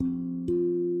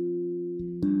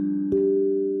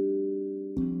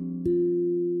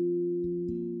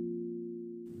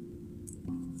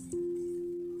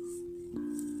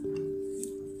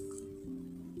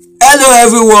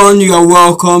everyone, you are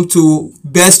welcome to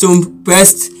Best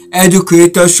Edu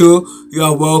Creator Show. You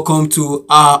are welcome to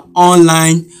our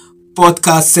online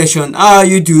podcast session. How are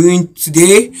you doing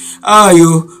today? How are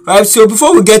you? Right, so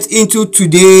before we get into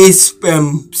today's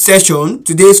session,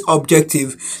 today's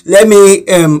objective, let me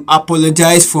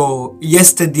apologize for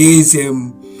yesterday's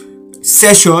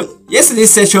session.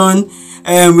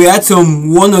 We had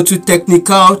some one or two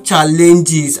technical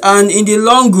challenges, and in the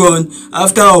long run,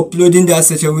 after uploading that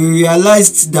session, we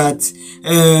realized that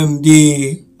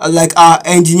our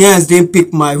engineers didn't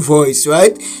pick my voice,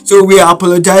 right? So we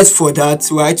apologize for that,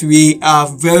 right? We are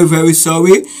very, very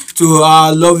sorry to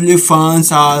our lovely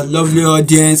fans, our lovely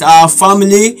audience, our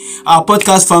family, our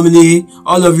podcast family.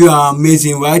 All of you are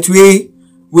amazing, right? We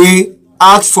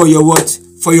ask for your what?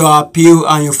 For your appeal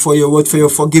and for your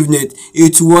forgiveness.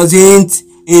 It wasn't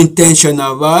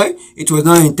intentional, right? It was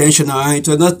not intentional, right? It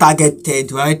was not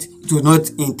targeted, right? It was not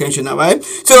intentional, right?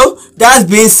 So that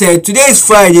being said, today is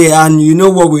Friday, and you know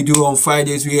what we do on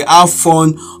Fridays. We have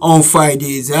fun on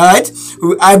Fridays, right?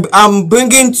 I'm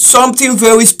bringing something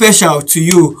very special to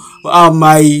you,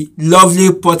 my lovely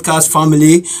podcast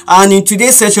family, and in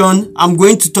today's session, I'm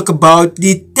going to talk about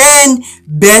the 10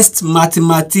 best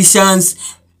mathematicians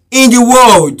in the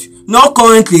world, not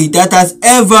currently, that has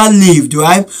ever lived,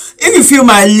 right? If you feel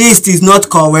my list is not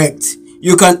correct,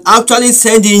 you can actually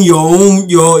send in your own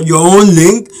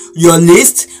link, your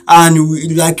list, and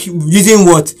like using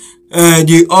what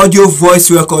the audio voice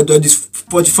record or the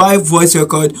Spotify voice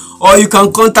record, or you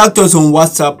can contact us on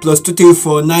WhatsApp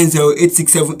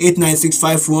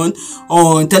 +2349086789651,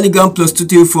 or on Telegram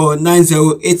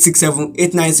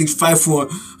 +2349086789651.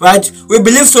 Right? We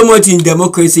believe so much in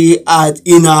democracy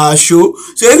in our show.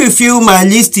 So if you feel my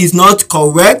list is not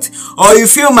correct, or you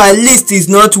feel my list is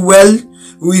not well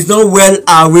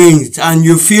arranged, and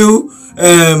you feel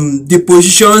the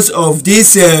positions of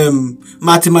these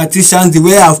mathematicians, the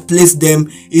way I've placed them,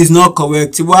 is not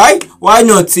correct. Why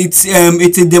not? It's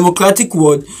a democratic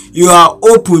world. You are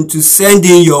open to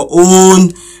sending your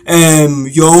own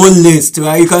list,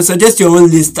 right? You can suggest your own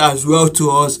list as well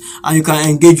to us, and you can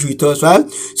engage with us, right?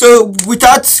 So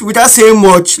without saying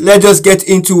much, let's just get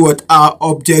into what our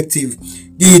objective: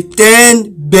 the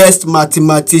 10 best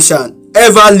mathematicians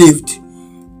ever lived.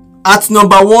 At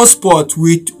number 1 spot,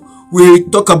 we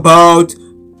talk about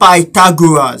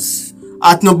Pythagoras.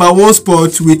 At number 1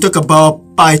 spot, we talk about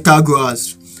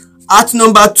Pythagoras. At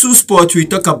number 2 spot, we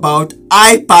talk about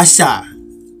Hypatia.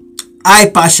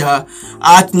 At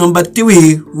number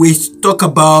 3, we talk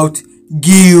about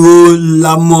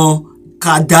Girolamo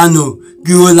Cardano.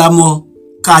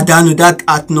 That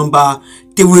at number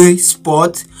 3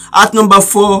 spot. At number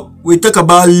 4, we talk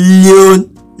about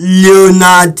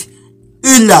Leonhard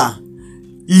Euler.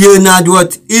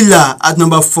 At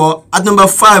number 4. At number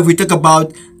 5, we talk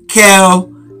about Carl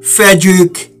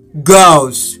Friedrich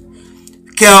Gauss.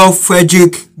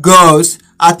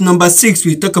 At number 6,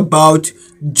 we talk about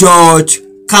George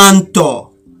Cantor.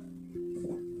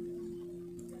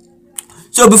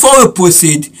 So before we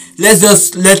proceed, let's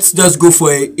just go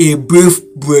for a brief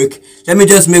break. Let me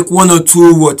just make one or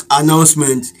two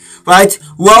announcements. Right?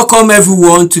 Welcome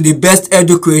everyone to the Best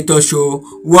Edu Creator Show.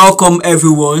 Welcome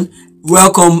everyone.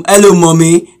 Welcome. Hello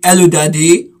mommy. Hello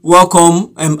daddy.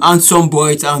 Welcome handsome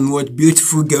boys and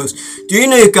beautiful girls. Do you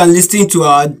know you can listen to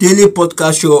our daily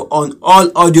podcast show on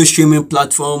all audio streaming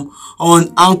platforms,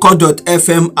 on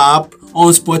Anchor.fm app,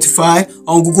 on Spotify,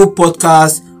 on Google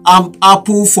Podcasts,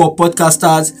 Apple for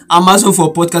podcasters, Amazon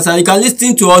for podcasters. You can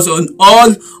listen to us on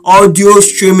all audio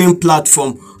streaming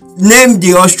platforms. Name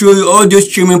the audio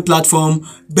streaming platform.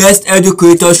 Best Edu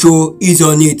Creator Show is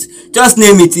on it. Just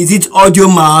name it. Is it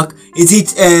Audiomack? Is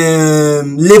it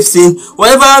Libsyn?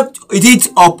 Whatever it is,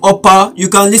 upper, you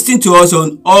can listen to us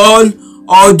on all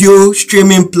audio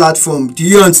streaming platform. Do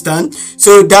you understand?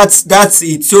 So that's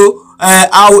it. So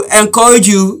I will encourage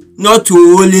you not to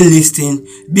only listen,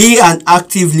 be an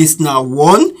active listener.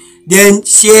 1, then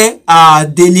share our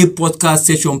daily podcast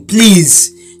session.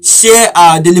 Please share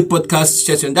our daily podcast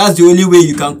session. That's the only way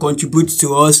you can contribute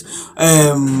to us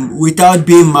without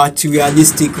being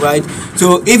materialistic, right?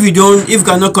 So if you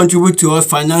cannot contribute to us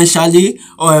financially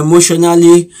or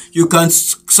emotionally, you can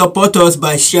support us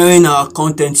by sharing our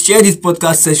content. Share this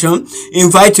podcast session.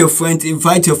 Invite your friends,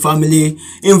 invite your family,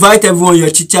 invite everyone, your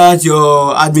teachers,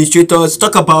 your administrators.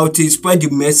 Talk about it, spread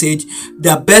the message.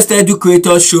 The Best Edu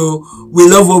Creator Show. We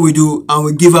love what we do, and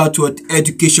we give out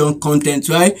education content,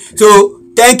 right? So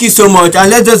thank you so much, and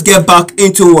let's just get back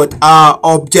into our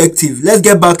objective.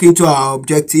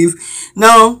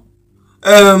 Now.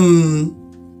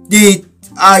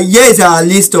 Here is our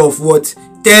list of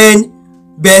 10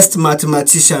 best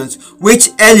mathematicians, which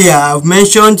earlier I've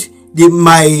mentioned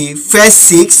my first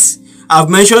six. I've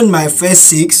mentioned my first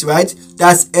six, right?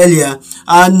 That's earlier.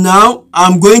 And now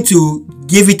I'm going to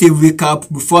give it a recap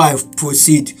before I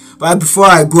proceed, right? Before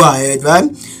I go ahead,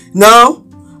 right? Now,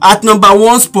 at number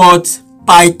 1 spot,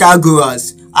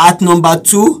 Pythagoras. At number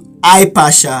 2,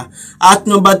 Hypatia. At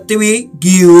number 3,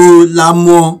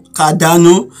 Girolamo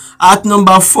Cardano. At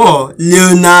number 4,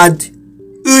 Leonard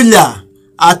Euler.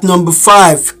 At number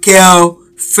 5, Carl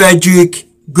Friedrich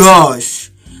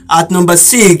Gauss. At number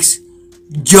 6,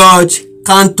 George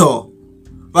Cantor.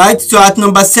 Right? So at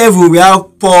number 7, we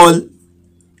have Paul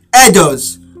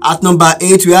Edders. At number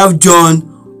 8, we have John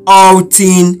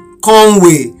Alton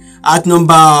Conway. At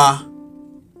number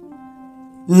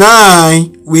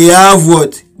 9, we have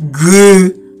what?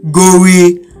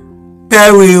 Grigory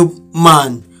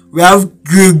Perelman. We have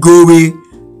Grigory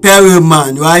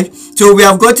Perelman, right? So we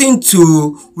have gotten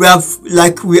to,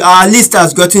 our list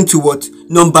has gotten to what?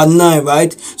 Number 9,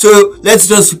 right? So let's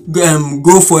just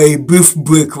go for a brief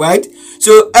break, right?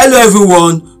 So hello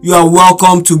everyone, you are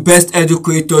welcome to Best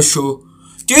Educator Show.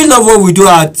 Do you love what we do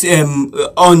at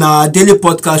on our daily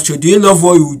podcast show? Do you love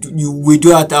what we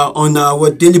do at on our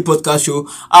daily podcast show?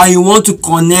 And you want to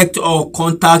connect or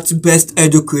contact Best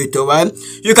Educator, right?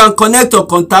 You can connect or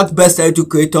contact Best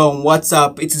Educator on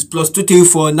WhatsApp. It is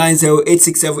 +234 90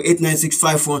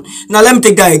 867 Now let me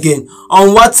take that again. On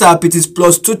WhatsApp, it is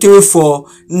 +234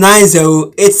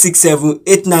 90 867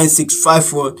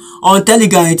 On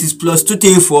Telegram, it is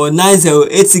 +234 90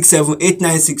 867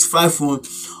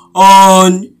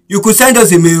 you could send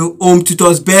us a mail,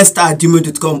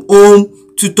 hometutorsbest@gmail.com.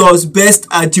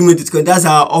 hometutorsbest@gmail.com. That's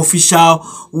our official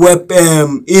web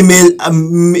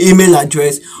email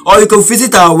address. Or you can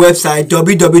visit our website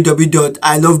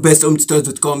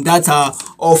www.ilovebesthomtutors.com. That's our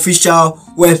official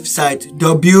website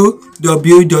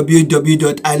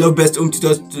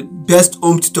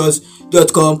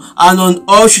www.ilovebesthomtutors.com, and on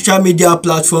all social media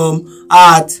platforms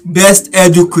at Best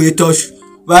Educators,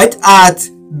 right? At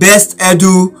Best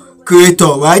Edu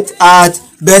Creator, right? At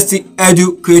Best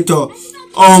Edu Creator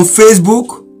on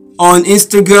Facebook, on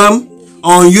Instagram,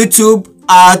 on YouTube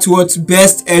at what?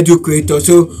 Best Edu Creator.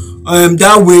 So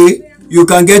that way you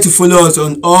can get to follow us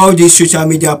on all these social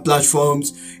media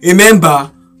platforms.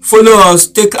 Remember, follow us,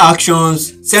 take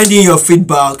actions, send in your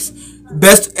feedbacks.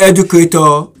 Best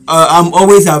Educator, I'm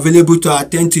always available to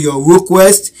attend to your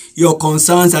requests, your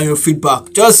concerns, and your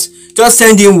feedback. Just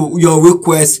send in your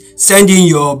requests, send in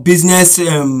your business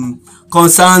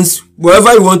concerns,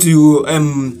 wherever you want to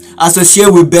associate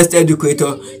with Best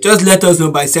Educator. Just let us know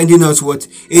by sending us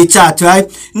a chat, right?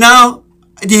 Now,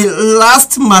 the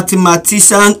last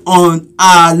mathematician on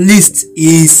our list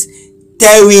is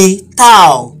Terry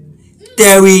Tao.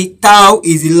 Terry Tao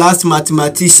is the last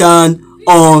mathematician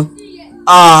on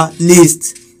our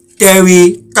list.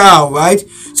 Terry Tao, right?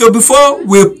 So before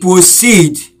we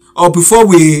proceed, or before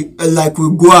we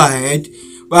go ahead,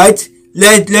 right?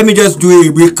 Let me just do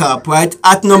a recap, right?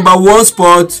 At number 1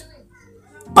 spot,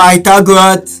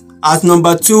 Pythagoras. At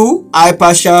number 2,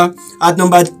 Hypatia. At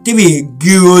number 3,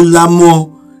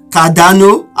 Girolamo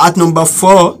Cardano. At number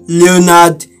 4,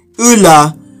 Leonard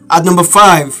Euler. At number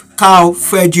 5, Carl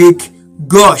Friedrich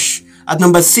Gauss. At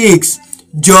number 6,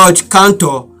 George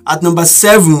Cantor. At number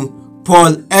 7,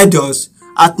 Paul Edders.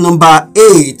 At number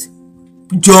 8,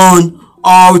 John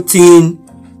Alton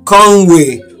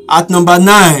Conway. At number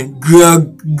 9,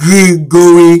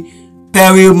 Grigory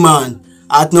Perelman.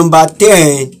 At number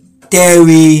 10,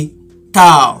 Terry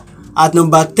Tao. At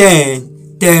number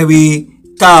 10, Terry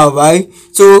Tao, right?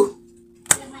 So,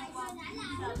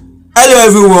 hello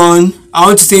everyone. I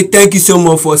want to say thank you so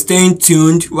much for staying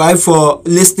tuned, right? For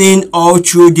listening all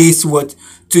through this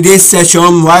today's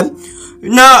session, right?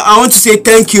 Now I want to say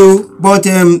thank you, but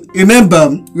remember,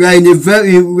 we are in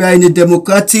a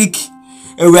democratic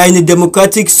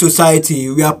society.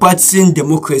 We are practicing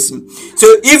democracy. So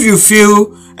if you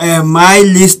feel my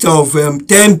list of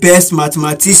 10 best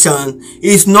mathematicians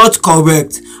is not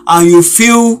correct, and you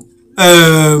feel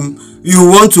you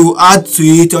want to add to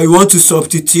it, or you want to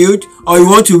substitute, or you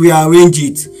want to rearrange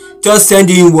it, just send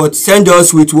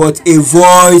us with a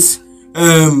voice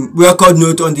record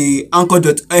note on the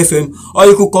anchor.fm, or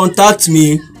you could contact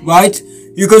me, right?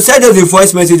 You can send us a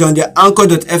voice message on the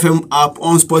anchor.fm app,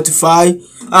 on Spotify,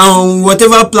 and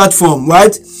whatever platform,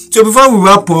 right? So before we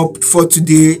wrap up for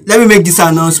today, let me make this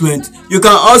announcement. You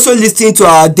can also listen to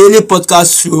our daily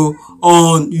podcast show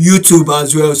on YouTube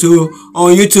as well. So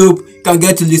on YouTube, you can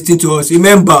get to listen to us.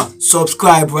 Remember,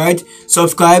 subscribe, right?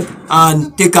 Subscribe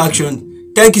and take action.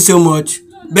 Thank you so much.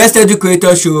 Best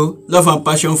Educator Show, love and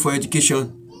passion for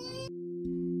education.